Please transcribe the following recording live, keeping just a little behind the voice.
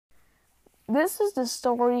this is the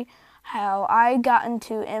story how I got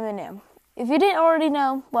into Eminem. If you didn't already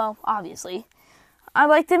know, well, obviously, I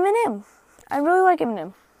liked Eminem. I really like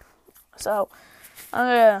Eminem. So, I'm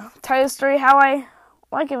going to tell you the story how I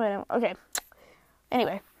like Eminem. Okay.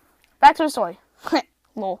 Anyway, back to the story.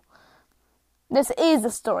 Lol. This is the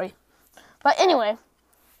story. But anyway,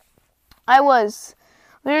 I was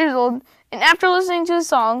 3 years old, and after listening to the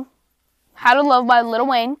song, How to Love by Lil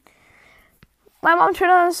Wayne, my mom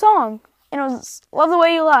turned on a song, and it was Love the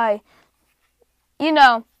Way You Lie. You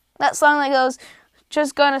know, that song that goes,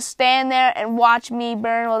 just gonna stand there and watch me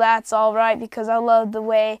burn, well, that's alright, because I love the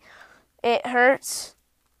way it hurts.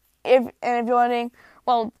 If you're wondering,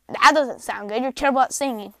 well, that doesn't sound good, you're terrible at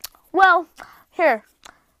singing. Well, here,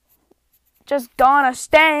 just gonna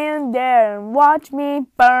stand there and watch me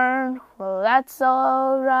burn, well, that's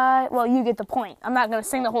alright. Well, you get the point. I'm not gonna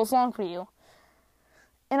sing the whole song for you.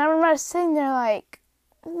 And I remember sitting there like,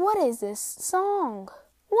 what is this song?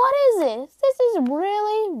 What is it? This is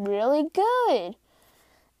really, really good.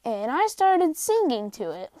 And I started singing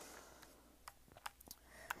to it.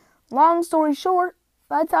 Long story short,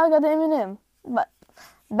 that's how I got to Eminem. But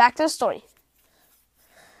back to the story.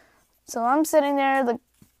 So I'm sitting there, the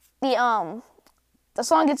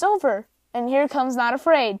song gets over, and here comes Not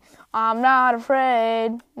Afraid. I'm not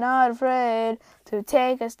afraid to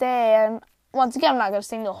take a stand. Once again, I'm not going to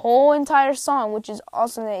sing the whole entire song, which is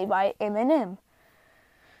also made by Eminem.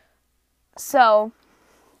 So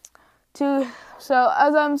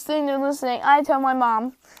as I'm sitting there listening, I tell my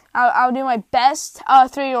mom, I'll do my best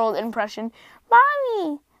 3-year-old impression.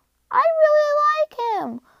 Mommy, I really like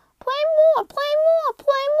him. Play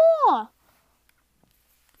more.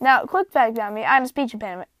 Now, quick fact about me, I had a speech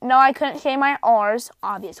impediment. No, I couldn't say my R's,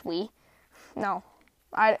 obviously. No,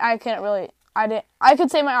 I couldn't really. I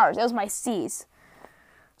could say my R's. It was my C's.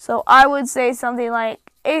 So I would say something like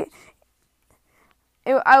I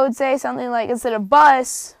would say something like, instead of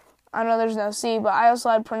bus, I know there's no C, but I also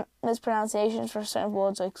had mispronunciations for certain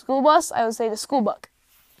words, like school bus. I would say the school book.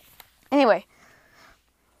 Anyway,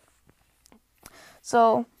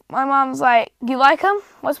 so my mom's like, "You like him?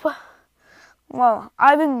 Well,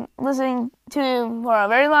 I've been listening to him for a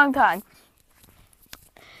very long time,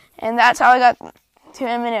 and that's how I got to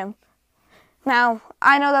Eminem." Now,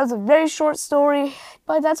 I know that was a very short story,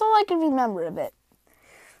 but that's all I can remember of it.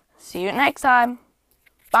 See you next time.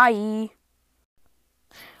 Bye.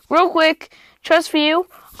 Real quick, just for you,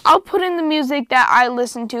 I'll put in the music that I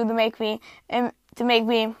listen to make me listen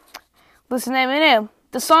to Eminem.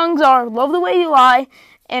 The songs are Love the Way You Lie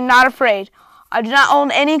and Not Afraid. I do not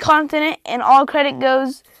own any content, and all credit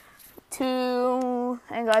goes to,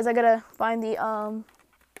 and guys, I gotta find the,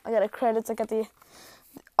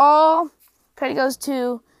 all credit goes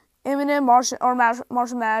to Eminem,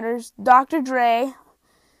 Marshall Mathers, Dr. Dre,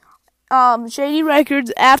 Shady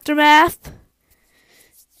Records, Aftermath,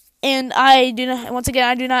 and I do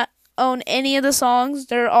not own any of the songs.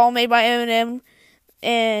 They're all made by Eminem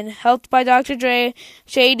and helped by Dr. Dre,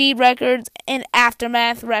 Shady Records, and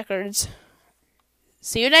Aftermath Records.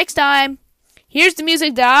 See you next time. Here's the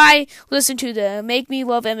music that I listen to make me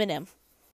love Eminem.